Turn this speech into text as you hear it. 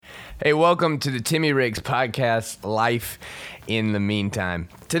Hey, welcome to the Timmy Riggs podcast, Life in the Meantime.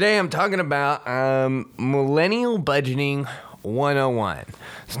 Today I'm talking about Millennial Budgeting 101.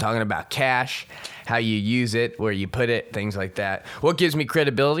 It's talking about cash, how you use it, where you put it, things like that. What gives me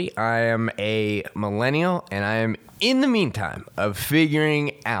credibility? I am a millennial, and I am in the meantime of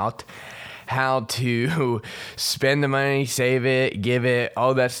figuring out how to spend the money, save it, give it,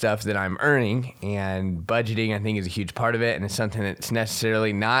 all that stuff that I'm earning. And budgeting, I think, is a huge part of it, and it's something that's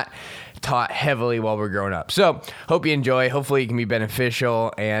necessarily not taught heavily while we're growing up. So hope you enjoy. Hopefully it can be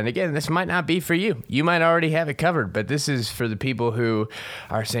beneficial. And again, this might not be for you. You might already have it covered, but this is for the people who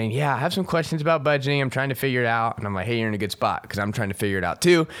are saying, yeah, I have some questions about budgeting. I'm trying to figure it out. And I'm like, hey, you're in a good spot because I'm trying to figure it out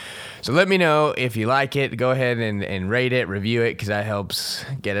too. So let me know if you like it. Go ahead and rate it, review it, because that helps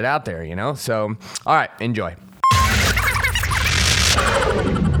get it out there, you know? So, all right, enjoy.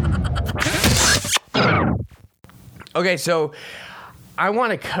 Okay, so I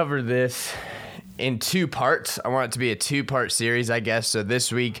want to cover this in two parts. I want it to be a two-part series, I guess. So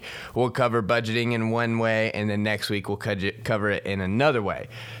this week we'll cover budgeting in one way, and then next week we'll cover it in another way.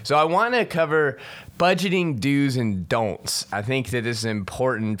 So I want to cover budgeting do's and don'ts. I think that this is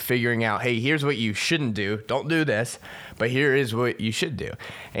important, figuring out, hey, here's what you shouldn't do. Don't do this, but here is what you should do.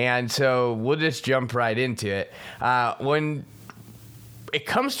 And so we'll just jump right into it. When it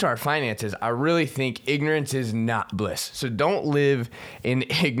comes to our finances, I really think ignorance is not bliss. So don't live in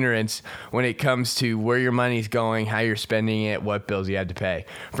ignorance when it comes to where your money's going, how you're spending it, what bills you have to pay.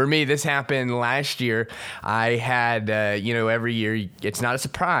 For me, this happened last year. I had, every year, it's not a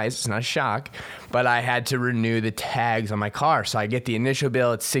surprise, it's not a shock, but I had to renew the tags on my car. So I get the initial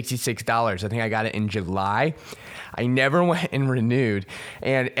bill, it's $66. I think I got it in July. I never went and renewed,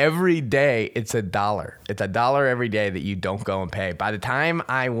 and every day it's $1. It's $1 every day that you don't go and pay. By the time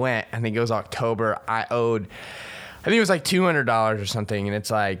I went, I think it was October, I think it was like $200 or something, and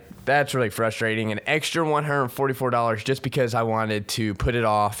it's like, that's really frustrating. An extra $144 just because I wanted to put it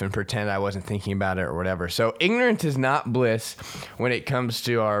off and pretend I wasn't thinking about it or whatever. So ignorance is not bliss when it comes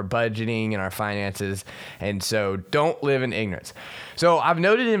to our budgeting and our finances, and so don't live in ignorance. So I've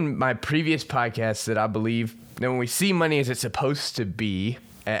noted in my previous podcasts that I believe that when we see money as it's supposed to be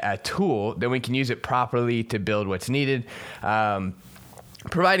a tool, then we can use it properly to build what's needed,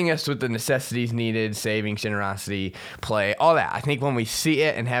 providing us with the necessities needed, savings, generosity, play, all that. I think when we see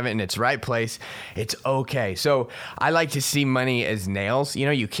it and have it in its right place, it's okay. So I like to see money as nails. You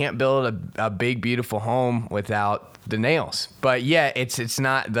know, you can't build a big, beautiful home without the nails, but yeah, it's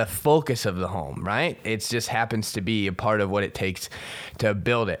not the focus of the home, right? It just happens to be a part of what it takes to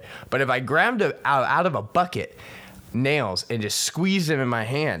build it. But if I grabbed out of a bucket nails and just squeezed them in my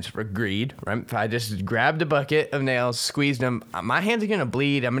hands for greed, right? If I just grabbed a bucket of nails, squeezed them, my hands are going to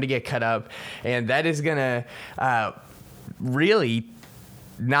bleed. I'm going to get cut up, and that is going to really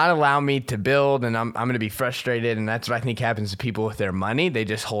not allow me to build, and I'm going to be frustrated. And that's what I think happens to people with their money. They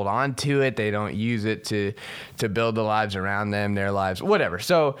just hold on to it. They don't use it to build the lives around them, their lives, whatever.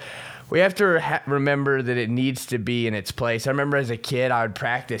 So we have to remember that it needs to be in its place. I remember as a kid, I would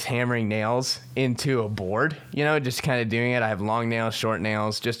practice hammering nails into a board, just kind of doing it. I have long nails, short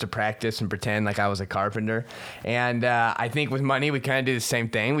nails, just to practice and pretend like I was a carpenter. And I think with money, we kind of do the same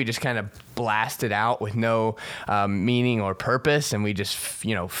thing. We just kind of blast it out with no meaning or purpose, and we just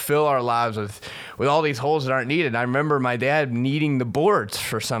fill our lives with all these holes that aren't needed. I remember my dad needing the boards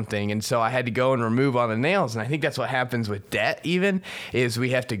for something, and so I had to go and remove all the nails. And I think that's what happens with debt, even, is we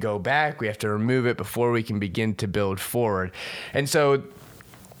have to go back, we have to remove it before we can begin to build forward. And so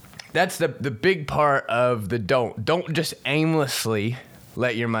that's the big part of the don't just aimlessly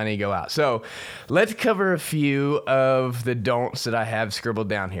let your money go out. So let's cover a few of the don'ts that I have scribbled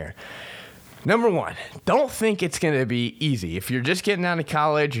down here. Number one, don't think it's going to be easy. If you're just getting out of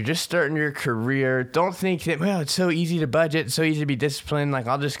college, you're just starting your career, don't think that, well, it's so easy to budget, it's so easy to be disciplined, like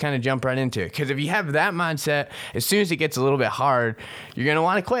I'll just kind of jump right into it. Because if you have that mindset, as soon as it gets a little bit hard, you're going to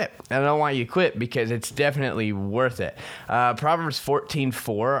want to quit. And I don't want you to quit because it's definitely worth it. Proverbs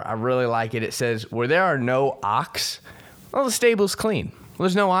 14:4, I really like it. It says, where there are no ox, well, the stable's clean. Well,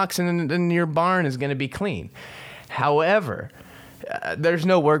 there's no ox, and then your barn is going to be clean. However, there's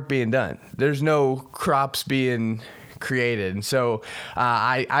no work being done. There's no crops being created. And so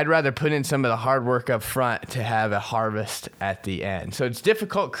I'd rather put in some of the hard work up front to have a harvest at the end. So it's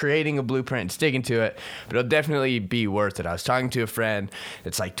difficult creating a blueprint and sticking to it, but it'll definitely be worth it. I was talking to a friend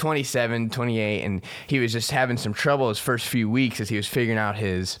that's like 27, 28, and he was just having some trouble his first few weeks as he was figuring out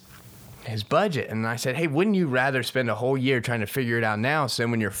his budget. And I said, hey, wouldn't you rather spend a whole year trying to figure it out now? So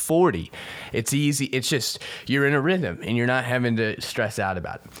when you're 40, it's easy. It's just, you're in a rhythm and you're not having to stress out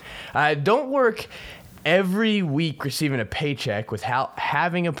about it. Don't work every week receiving a paycheck without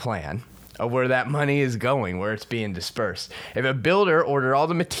having a plan of where that money is going, where it's being dispersed. If a builder ordered all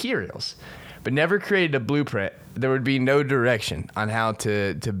the materials but never created a blueprint, there would be no direction on how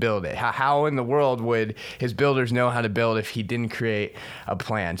to build it. How in the world would his builders know how to build if he didn't create a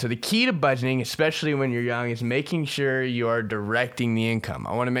plan? So the key to budgeting, especially when you're young, is making sure you are directing the income.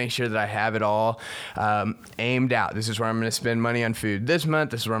 I want to make sure that I have it all aimed out. This is where I'm going to spend money on food this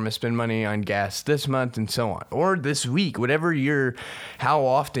month. This is where I'm going to spend money on gas this month, and so on. Or this week, how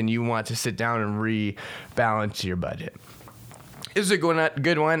often you want to sit down and rebalance your budget. This is a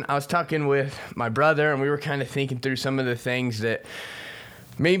good one. I was talking with my brother, and we were kind of thinking through some of the things that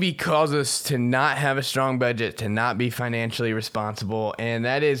maybe cause us to not have a strong budget, to not be financially responsible, and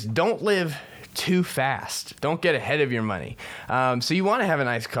that is, don't live too fast. Don't get ahead of your money. So you want to have a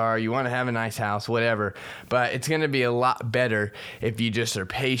nice car, you want to have a nice house, whatever, but it's going to be a lot better if you just are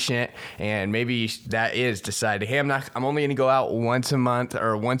patient, and maybe that is deciding, hey, I'm only going to go out once a month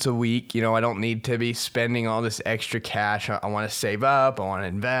or once a week. You know, I don't need to be spending all this extra cash. I want to save up. I want to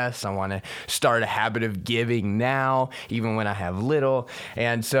invest. I want to start a habit of giving now, even when I have little.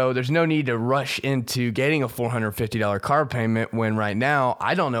 And so there's no need to rush into getting a $450 car payment when right now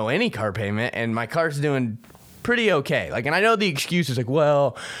I don't know any car payment, and my car's doing pretty okay. And I know the excuse is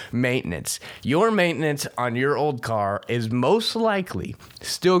well, maintenance. Your maintenance on your old car is most likely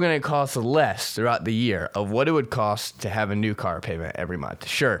still going to cost less throughout the year of what it would cost to have a new car payment every month.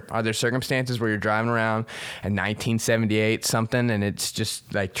 Sure, are there circumstances where you're driving around a 1978 something and it's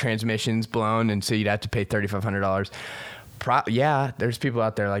just like transmission's blown, and so you'd have to pay $3,500? Yeah, there's people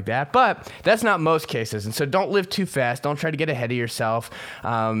out there like that, but that's not most cases. And so don't live too fast. Don't try to get ahead of yourself.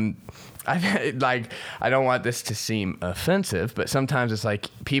 I don't want this to seem offensive, but sometimes it's like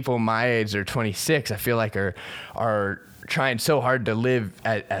people my age, they're 26, I feel like are trying so hard to live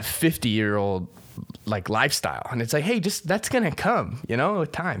at a 50-year-old lifestyle. And it's like, hey, that's going to come,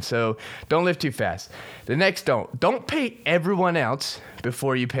 with time. So don't live too fast. The next don't pay everyone else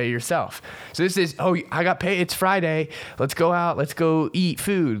before you pay yourself. So this is, I got paid. It's Friday. Let's go out. Let's go eat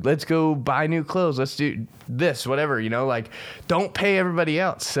food. Let's go buy new clothes. Let's do this, whatever, don't pay everybody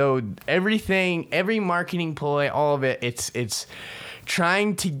else. So every marketing ploy, all of it, it's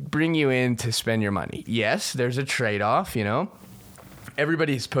trying to bring you in to spend your money. Yes, there's a trade-off,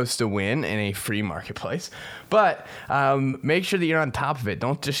 Everybody's supposed to win in a free marketplace, but make sure that you're on top of it.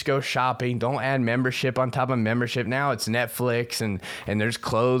 Don't just go shopping. Don't add membership on top of membership. Now it's Netflix and there's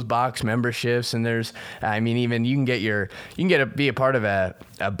clothes box memberships, and there's, even you can be a part of a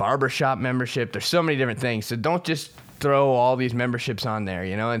barbershop membership. There's so many different things. So don't just throw all these memberships on there,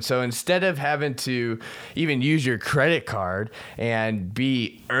 And so instead of having to even use your credit card and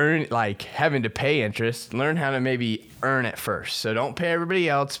having to pay interest, learn how to maybe earn it first. So don't pay everybody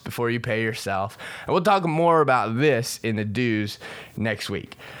else before you pay yourself. And we'll talk more about this in the do's next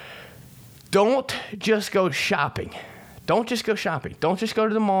week. Don't just go shopping. Don't just go shopping. Don't just go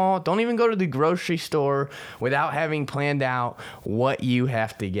to the mall. Don't even go to the grocery store without having planned out what you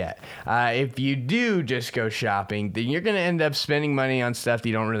have to get. If you do just go shopping, then you're going to end up spending money on stuff that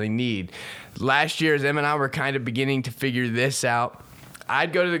you don't really need. Last year, as Em and I were kind of beginning to figure this out,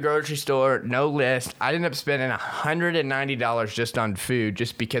 I'd go to the grocery store, no list. I'd end up spending $190 just on food,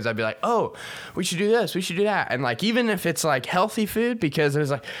 just because I'd be like, oh, we should do this, we should do that. And even if it's healthy food, because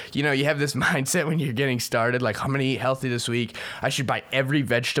there's you have this mindset when you're getting started, I'm going to eat healthy this week. I should buy every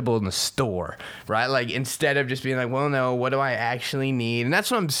vegetable in the store, right? Instead of just being well, no, what do I actually need? And that's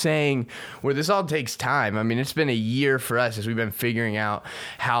what I'm saying, where this all takes time. It's been a year for us as we've been figuring out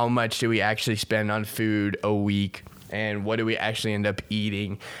how much do we actually spend on food a week, and what do we actually end up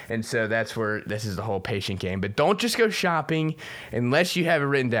eating. And so that's where this is the whole patient game. But don't just go shopping unless you have it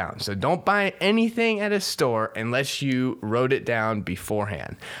written down. So don't buy anything at a store unless you wrote it down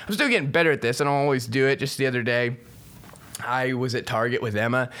beforehand. I'm still getting better at this. I don't always do it. Just the other day, I was at Target with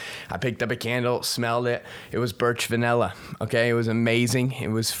Emma. I picked up a candle, smelled it. It was Birch Vanilla. Okay, it was amazing. It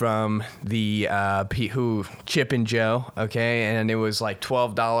was from the Chip and Joe. Okay, and it was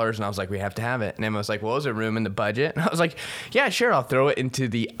 $12, and I was like, we have to have it. And Emma was like, well, is there room in the budget? And I was like, yeah, sure. I'll throw it into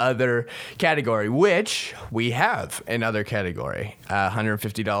the other category, which we have another category,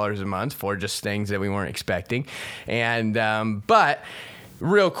 $150 a month for just things that we weren't expecting, and but.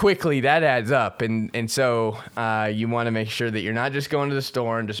 Real quickly, that adds up, and so you want to make sure that you're not just going to the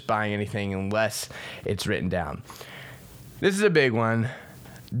store and just buying anything unless it's written down. This is a big one.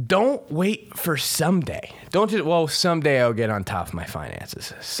 don't wait for someday. Don't just, well, someday I'll get on top of my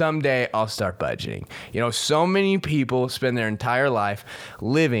finances. Someday I'll start budgeting. So many people spend their entire life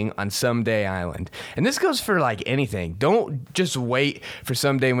living on someday island. And this goes for like anything. Don't just wait for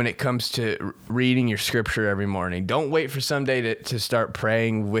someday when it comes to reading your scripture every morning. Don't wait for someday to start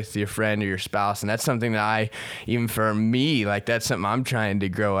praying with your friend or your spouse. And that's something that even for me, like that's something I'm trying to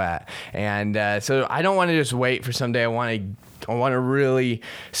grow at. And so I don't want to just wait for someday. I want to really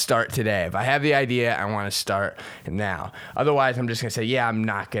start today. If I have the idea, I want to start now. Otherwise, I'm just going to say, yeah, I'm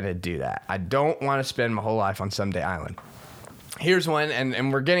not going to do that. I don't want to spend my whole life on Someday Island. Here's one,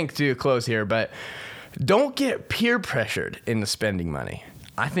 and we're getting to a close here, but don't get peer pressured into spending money.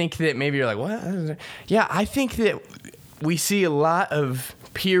 I think that maybe you're like, what? Yeah, I think that we see a lot of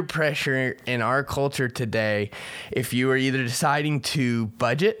peer pressure in our culture today if you are either deciding to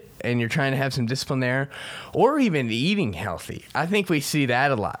budget and you're trying to have some discipline there, or even eating healthy. I think we see that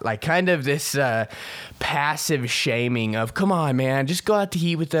a lot, like kind of this passive shaming of, come on, man, just go out to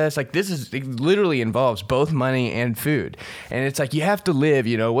eat with us. Like it literally involves both money and food. And it's like, you have to live,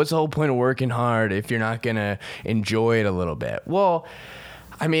 what's the whole point of working hard if you're not going to enjoy it a little bit? Well,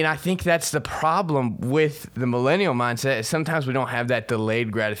 I mean, I think that's the problem with the millennial mindset is sometimes we don't have that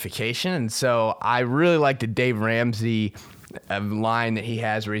delayed gratification. And so I really like the Dave Ramsey line that he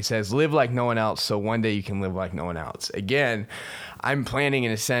has where he says, live like no one else so one day you can live like no one else. Again, I'm planning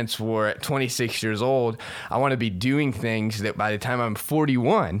in a sense where at 26 years old, I want to be doing things that by the time I'm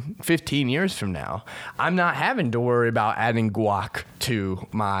 41, 15 years from now, I'm not having to worry about adding guac to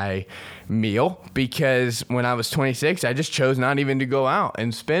my meal, because when I was 26, I just chose not even to go out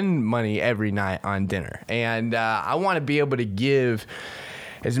and spend money every night on dinner. And I want to be able to give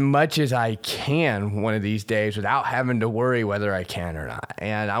as much as I can one of these days without having to worry whether I can or not.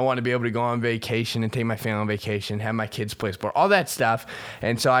 And I want to be able to go on vacation and take my family on vacation, have my kids play sport, all that stuff.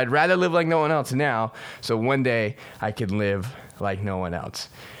 And so I'd rather live like no one else now, so one day I can live like no one else.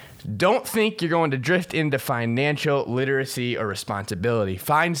 Don't think you're going to drift into financial literacy or responsibility.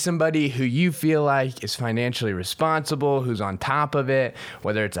 Find somebody who you feel like is financially responsible, who's on top of it,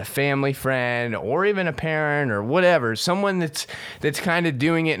 whether it's a family friend or even a parent or whatever, someone that's kind of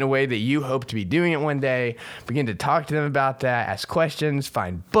doing it in a way that you hope to be doing it one day. Begin to talk to them about that, ask questions,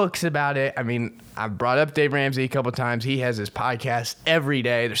 find books about it. I mean, I've brought up Dave Ramsey a couple times. He has his podcast every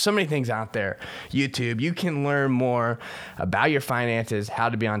day. There's so many things out there. YouTube, you can learn more about your finances, how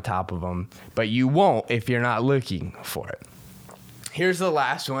to be on top of them, but you won't if you're not looking for it. Here's the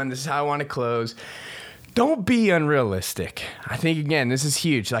last one. This is how I want to close. Don't be unrealistic. I think, again, this is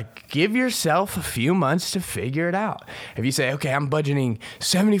huge. Like, give yourself a few months to figure it out. If you say, okay, I'm budgeting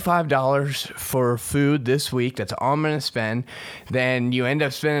 $75 for food this week, that's all I'm going to spend, then you end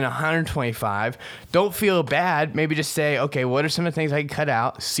up spending $125. Don't feel bad. Maybe just say, okay, what are some of the things I can cut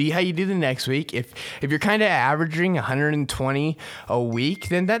out? See how you do the next week. If you're kind of averaging $120 a week,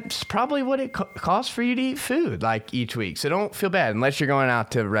 then that's probably what it costs for you to eat food, like, each week. So don't feel bad, unless you're going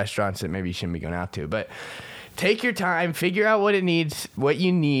out to restaurants that maybe you shouldn't be going out to. But take your time, figure out what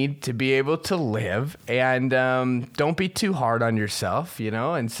you need to be able to live, and don't be too hard on yourself,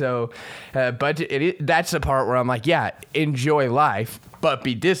 And so, that's the part where I'm like, yeah, enjoy life, but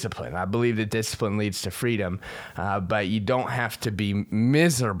be disciplined. I believe that discipline leads to freedom, but you don't have to be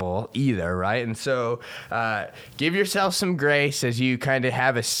miserable either, right? And so, give yourself some grace as you kind of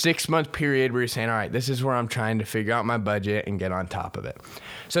have a 6-month period where you're saying, all right, this is where I'm trying to figure out my budget and get on top of it.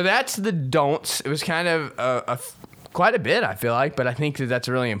 So that's the don'ts. It was kind of quite a bit, I feel like, but I think that that's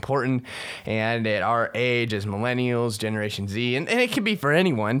really important. And at our age as millennials, Generation Z, and it can be for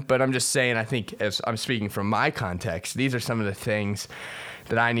anyone, but I'm just saying, I think as I'm speaking from my context, these are some of the things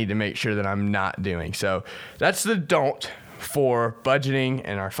that I need to make sure that I'm not doing. So that's the don't for budgeting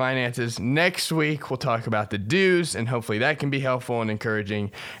and our finances. Next week, we'll talk about the do's, and hopefully that can be helpful and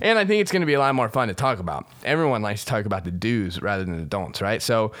encouraging. And I think it's going to be a lot more fun to talk about. Everyone likes to talk about the do's rather than the don'ts, right?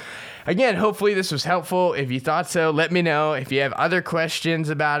 So again, hopefully this was helpful. If you thought so, let me know. If you have other questions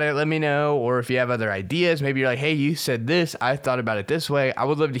about it, let me know. Or if you have other ideas, maybe you're like, hey, you said this, I thought about it this way. I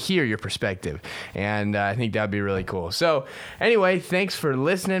would love to hear your perspective. And I think that'd be really cool. So anyway, thanks for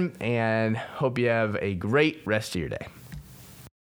listening, and hope you have a great rest of your day.